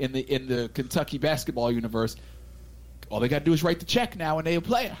in the Kentucky basketball universe, all they got to do is write the check now, and they're a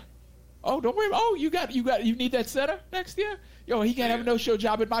player. Oh, don't worry. Oh, you need that center next year? Yo, he can't have a no-show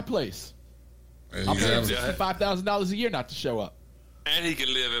job at my place. I'm paying $65,000 a year not to show up. And he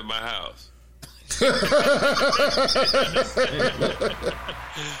can live in my house. All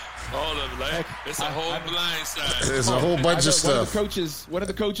of them, like, it's a whole blind side. There's a whole bunch of stuff. One of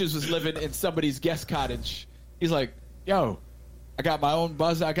the coaches was living in somebody's guest cottage. He's like, "Yo, I got my own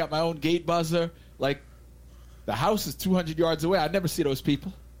buzzer. I got my own gate buzzer. Like, the house is 200 yards away. I never see those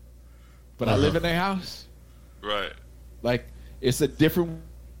people, but I live in their house." Right. Like, it's a different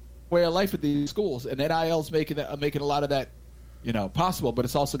way of life at these schools, and NIL's making a lot of that, you know, possible. But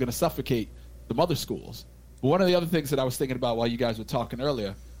it's also going to suffocate the mother schools. But one of the other things that I was thinking about while you guys were talking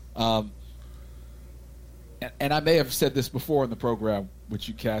earlier, and I may have said this before in the program with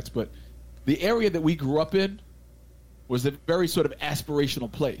you cats, but the area that we grew up in was a very sort of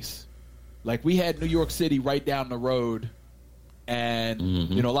aspirational place. Like, we had New York City right down the road, and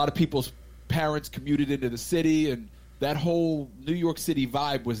you know, a lot of people's parents commuted into the city, and that whole New York City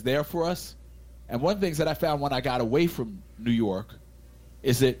vibe was there for us. And one of the things that I found when I got away from New York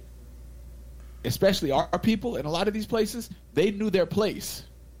is that, especially our people in a lot of these places, they knew their place.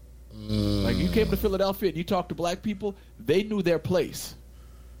 Like, you came to Philadelphia and you talked to black people, they knew their place.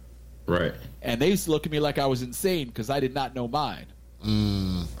 Right. And they used to look at me like I was insane because I did not know mine.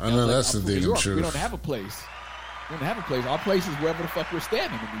 I know that's the damn truth. We don't have a place. We don't have a place. Our place is wherever the fuck we're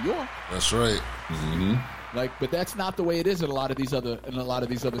standing in New York. That's right. Like, but that's not the way it is in a lot of these other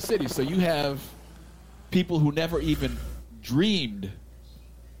cities. So you have people who never even dreamed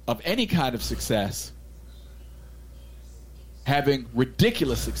of any kind of success having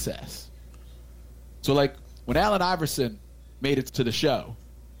ridiculous success. So, like, when Allen Iverson made it to the show,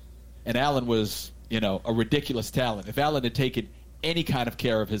 and Allen was, you know, a ridiculous talent. If Allen had taken any kind of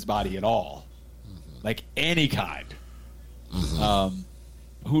care of his body at all, like any kind,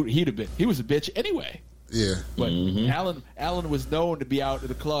 he'd have been. He was a bitch anyway. Yeah. But Allen was known to be out at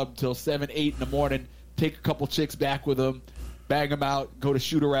the club till 7, 8 in the morning, take a couple chicks back with him, bang them out, go to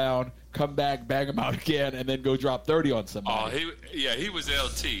shoot around, come back, bang them out again, and then go drop 30 on somebody. He was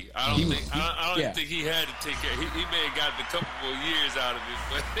LT. I don't think he had to take care. He may have gotten a couple more years out of it,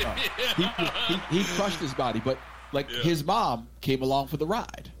 but he crushed his body. But like, his mom came along for the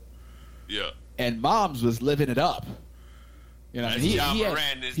ride. Yeah. And Mom's was living it up. You know, he had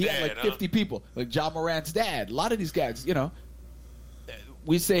like 50 people, like John Moran's dad. A lot of these guys, you know,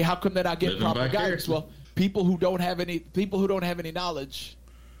 we say, how come they're not getting proper guidance? Well, people who don't have any knowledge,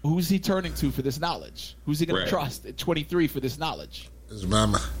 who's he turning to for this knowledge? Who's he going to trust at 23 for this knowledge? His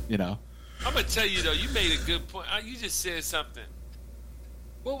mama. You know. I'm going to tell you, though, you made a good point. You just said something.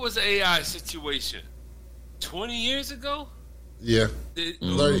 What was the AI situation? 20 years ago? Yeah.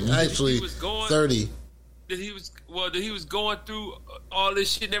 30, actually, 30. That he was going through all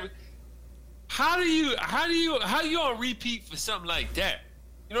this shit and everything. How you on repeat for something like that?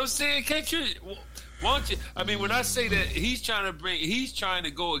 You know what I'm saying? Can't you? Why don't you? I mean, when I say that he's trying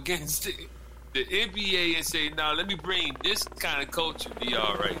to go against the NBA and say, "Nah, let me bring this kind of culture to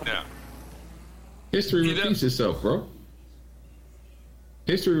y'all right now." History repeats itself, bro.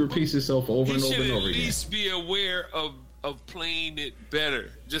 History repeats itself over and over and over again. At least be aware of playing it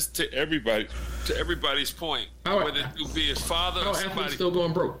better, just to everybody's point. Whether it be his father or somebody still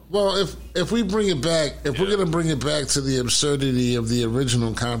going broke. Well, if we bring it back, we're going to bring it back to the absurdity of the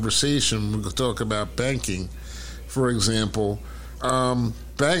original conversation, we could talk about banking, for example.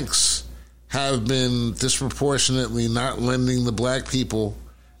 Banks have been disproportionately not lending the black people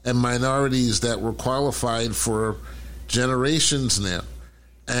and minorities that were qualified for generations now.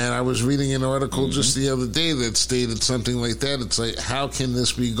 And I was reading an article just the other day that stated something like that. It's like, how can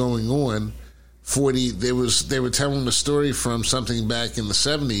this be going on? They were telling a story from something back in the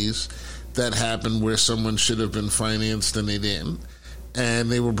 70s that happened where someone should have been financed and they didn't.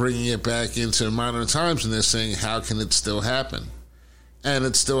 And they were bringing it back into modern times, and they're saying, how can it still happen? And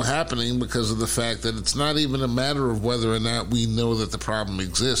it's still happening because of the fact that it's not even a matter of whether or not we know that the problem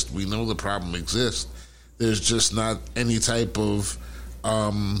exists. We know the problem exists. There's just not any type of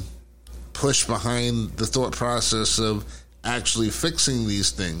push behind the thought process of actually fixing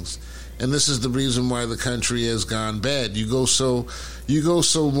these things. And this is the reason why the country has gone bad. You go so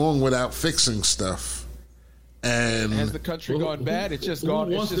long without fixing stuff. And has the country gone bad? It's just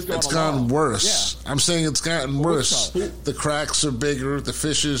gone. It's gone worse. Yeah. I'm saying it's gotten worse. Sorry. The cracks are bigger. The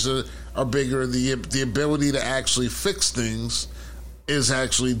fissures are bigger. The ability to actually fix things is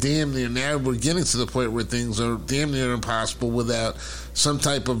actually damn near. Now we're getting to the point where things are damn near impossible without some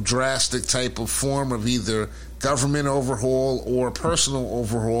type of drastic type of form of either government overhaul or personal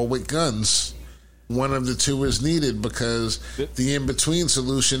overhaul with guns. One of the two is needed because the in-between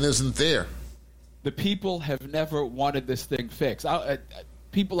solution isn't there. The people have never wanted this thing fixed.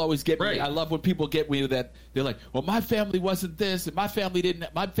 People always get me. Right. I love when people get me that they're like, "Well, my family wasn't this, and my family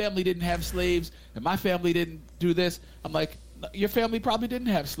didn't have slaves, and my family didn't do this." I'm like, your family probably didn't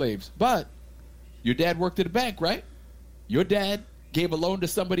have slaves, but your dad worked at a bank, right? Your dad gave a loan to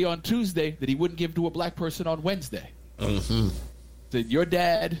somebody on Tuesday that he wouldn't give to a black person on Wednesday. Mm-hmm. That your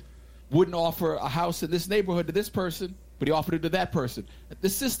dad wouldn't offer a house in this neighborhood to this person, but he offered it to that person. The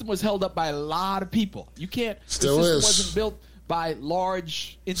system was held up by a lot of people. You can't. Still the system is. wasn't built by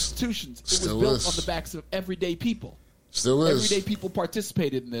large institutions. It Still was built is. on the backs of everyday people. Still is. Everyday people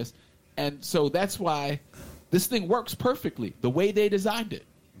participated in this, and so that's why this thing works perfectly the way they designed it.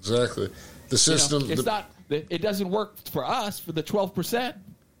 Exactly. The system. It's not. It doesn't work for us for the 12%.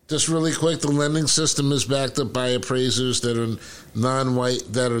 Just really quick, the lending system is backed up by appraisers that are non-white,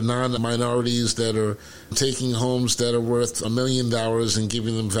 that are non-minorities, that are taking homes that are worth $1 million and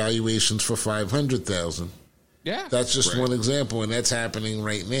giving them valuations for $500,000. Yeah, That's just one example, and that's happening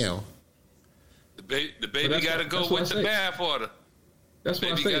right now. The baby got to go with the bath water. That's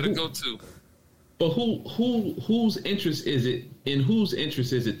what Baby I got to say. go too. But whose interest is it? In whose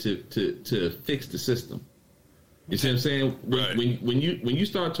interest is it to fix the system? You see what I'm saying? Right. When you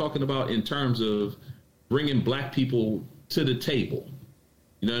start talking about in terms of bringing black people to the table,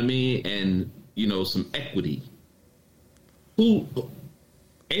 you know what I mean, and some equity.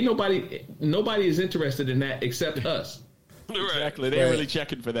 Nobody is interested in that except us. exactly. They're Right. really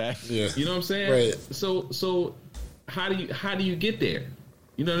checking for that. Yeah. You know what I'm saying? Right. So how do you get there?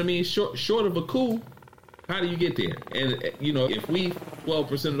 You know what I mean? Short of a coup, how do you get there? And if we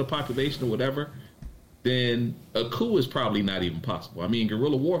 12% of the population or whatever, then a coup is probably not even possible. I mean,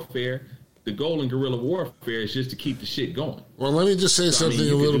 guerrilla warfare. The goal in guerrilla warfare is just to keep the shit going. Well, let me just say something you a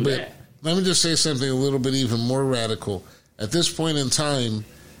can little do bit. that. Let me just say something a little bit even more radical. At this point in time,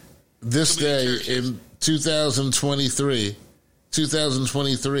 this day in 2023,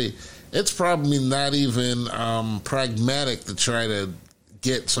 it's probably not even pragmatic to try to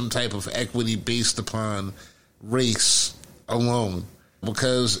get some type of equity based upon race alone.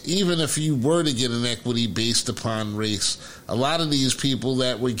 Because even if you were to get an equity based upon race, a lot of these people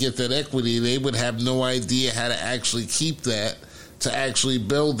that would get that equity, they would have no idea how to actually keep that, to actually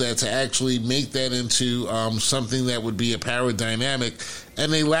build that, to actually make that into something that would be a power dynamic,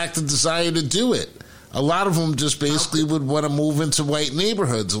 and they lack the desire to do it. A lot of them just basically would want to move into white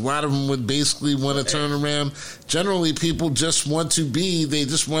neighborhoods. A lot of them would basically want to turn around. Generally, people just want to they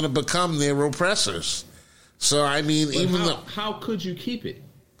just want to become their oppressors. So I mean, But how could you keep it?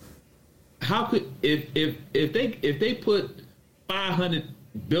 How could if they put $500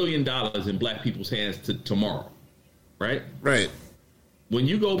 billion in black people's hands tomorrow, right? Right. When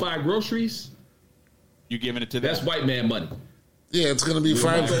you go buy groceries, You giving it to them? that's white man money. Yeah, it's going to be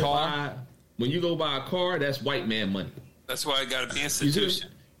When you go buy a car, that's white man money. That's why it got to be You institution.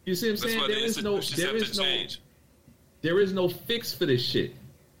 see what I'm That's saying? why the institutions have to change. There is no fix for this shit.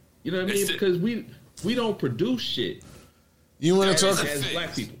 You know what I mean? Because we don't produce shit. You want to There is talk? a As fix.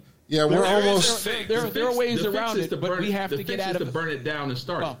 black people. Yeah, we're There is almost. a fix. There are ways The fix around is it, to but burn we it- have the to get fix out is of to burn it down and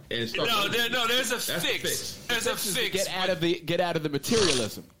start. Well, There's a There's a That's the fix. There's a fix. get out of the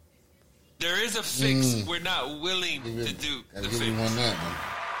materialism. There is a fix. We're not willing to do I'll the give fix. you one that one.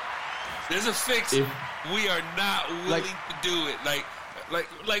 There's a fix. We are not willing to do it.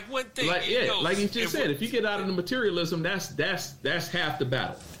 Like one thing. Like he just said, if you get out of the materialism, that's half the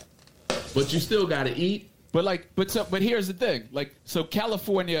battle. But you still got to eat. But here's the thing. So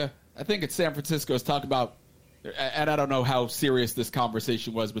California, I think it's San Francisco, is talking about, and I don't know how serious this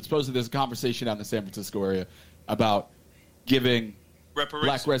conversation was, but supposedly there's a conversation out in the San Francisco area about giving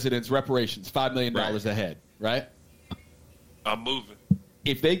black residents reparations, $5 million a head, right? I'm moving.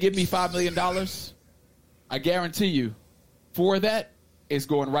 if they give me $5 million, I guarantee you, for that, it's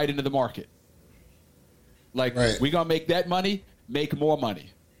going right into the market. Like, we're going to make that money, make more money.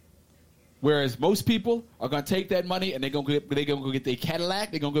 Whereas most people are going to take that money and they're going to go get their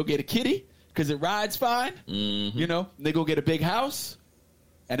Cadillac, they're going to go get a kitty because it rides fine, you know, and they go get a big house,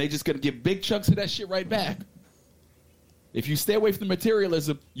 and they just going to give big chunks of that shit right back. If you stay away from the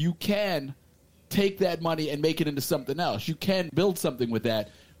materialism, you can take that money and make it into something else. You can build something with that,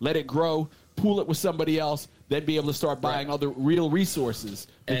 let it grow, pool it with somebody else, then be able to start buying other real resources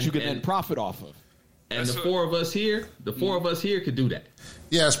that you can then profit off of. And the four of us here could do that.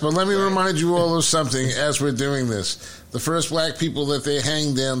 Yes, but let me remind you all of something as we're doing this. The first black people that they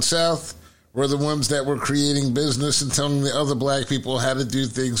hanged down south were the ones that were creating business and telling the other black people how to do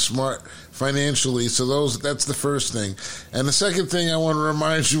things smart financially. So that's the first thing. And the second thing I want to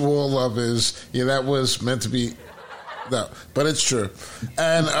remind you all of is, that was meant to be, no, but it's true.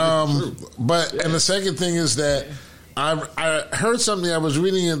 And and the second thing is that I heard something. I was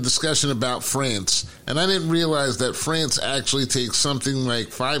reading a discussion about France, and I didn't realize that France actually takes something like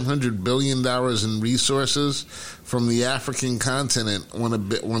 $500 billion in resources from the African continent on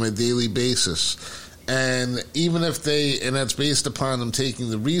a daily basis. And even if and that's based upon them taking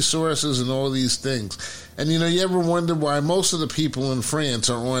the resources and all these things. And, you ever wonder why most of the people in France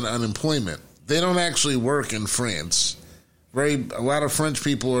are on unemployment? They don't actually work in France. A lot of French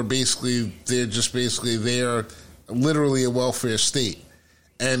people are they're literally a welfare state,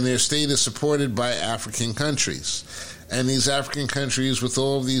 and their state is supported by African countries. And these African countries, with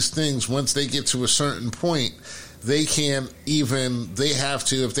all of these things, once they get to a certain point, they have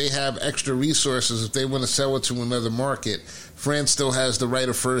to, if they have extra resources, if they want to sell it to another market, France still has the right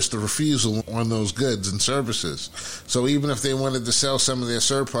of first refusal on those goods and services. So even if they wanted to sell some of their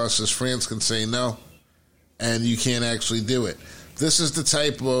surpluses, France can say no, and you can't actually do it. This is the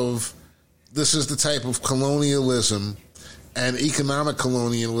type of colonialism and economic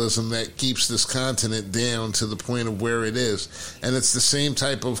colonialism that keeps this continent down to the point of where it is. And it's the same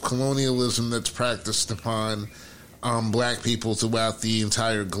type of colonialism that's practiced upon black people throughout the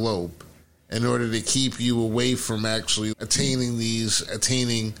entire globe in order to keep you away from actually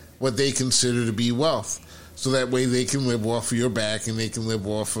attaining what they consider to be wealth. So that way they can live off of your back and they can live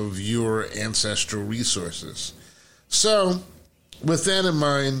off of your ancestral resources. So, with that in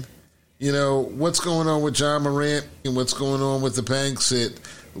mind, what's going on with John Morant and what's going on with the banks?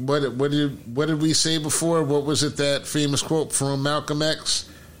 What did we say before? What was it, that famous quote from Malcolm X?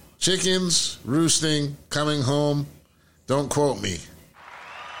 Chickens roosting, coming home. Don't quote me.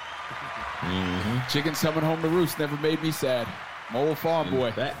 Mm-hmm. Chickens coming home to roost never made me sad. I'm an old farm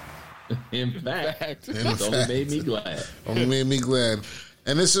boy. In fact, it only made me glad. Only made me glad.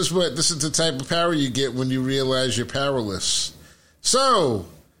 And this is the type of power you get when you realize you're powerless. So,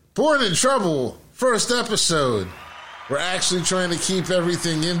 Born in Trouble, first episode. We're actually trying to keep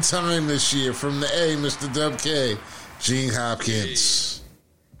everything in time this year. From the A, Mr. Dub K, Gene Hopkins. Hey,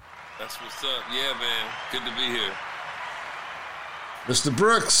 that's what's up. Yeah, man. Good to be here. Mr.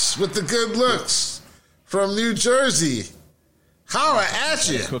 Brooks with the good looks from New Jersey. Holla at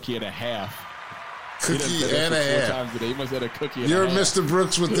you. Cookie and a half. Cookie and a half. Times today. He must have had a cookie and You're a half. Mr.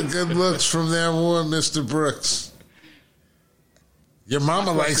 Brooks with the good looks from now on, Mr. Brooks. Your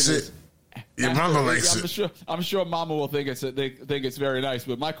mama likes it. Your mama likes it. I'm sure Mama will think it's very nice.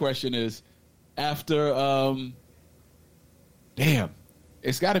 But my question is, after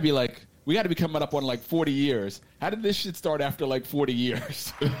it's got to be like, we got to be coming up on like 40 years. How did this shit start after like 40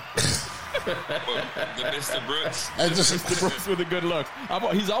 years? The Mr. Brooks. Mr. Brooks with the good looks.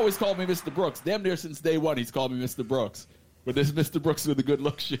 He's always called me Mr. Brooks. Damn near since day one, he's called me Mr. Brooks. But this Mr. Brooks with the good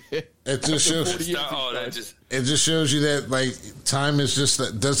look shit. It just shows you that like time is just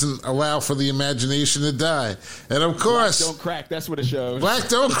doesn't allow for the imagination to die. And of course, black don't crack. That's what it shows. Black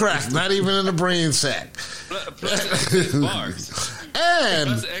don't crack. Not even in the brain sack. Plus excess bars. And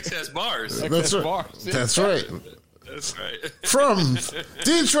plus excess bars. That's right. Bars. That's right. That's right. From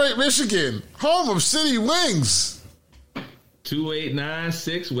Detroit, Michigan, home of City Wings.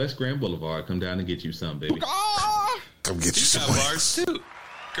 2896 West Grand Boulevard. Come down and get you some, baby. Come get you some got wings. Bars too.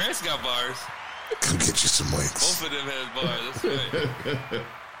 Grant's got bars. Come get you some wings. Both of them has bars. That's right.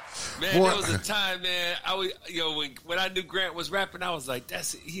 Man, there was a time, man. When I knew Grant was rapping, I was like,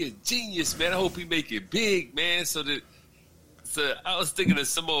 he a genius, man. I hope he make it big, man. So I was thinking of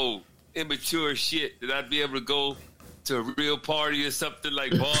some old immature shit that I'd be able to go to a real party or something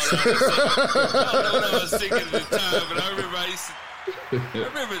like ball out or something. I don't know what I was thinking at the time, but I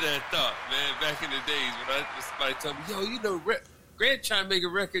remember that thought, man, back in the days when somebody told me, Grant trying to make a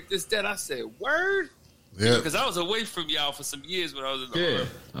record, this, that. I said, word? Yeah. Because I was away from y'all for some years when I was in the Yeah.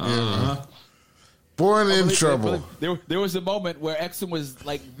 Army. Born in trouble. There was a moment where Exum was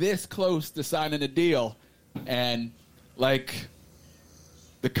like this close to signing a deal, and like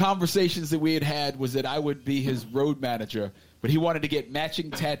the conversations that we had was that I would be his road manager, but he wanted to get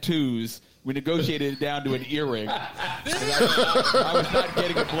matching tattoos. We negotiated it down to an earring. I was not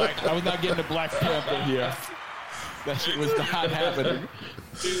getting a black panther here. That shit was not happening.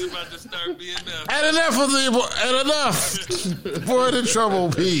 He's about to start being nuts. And enough. Born in trouble,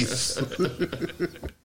 peace.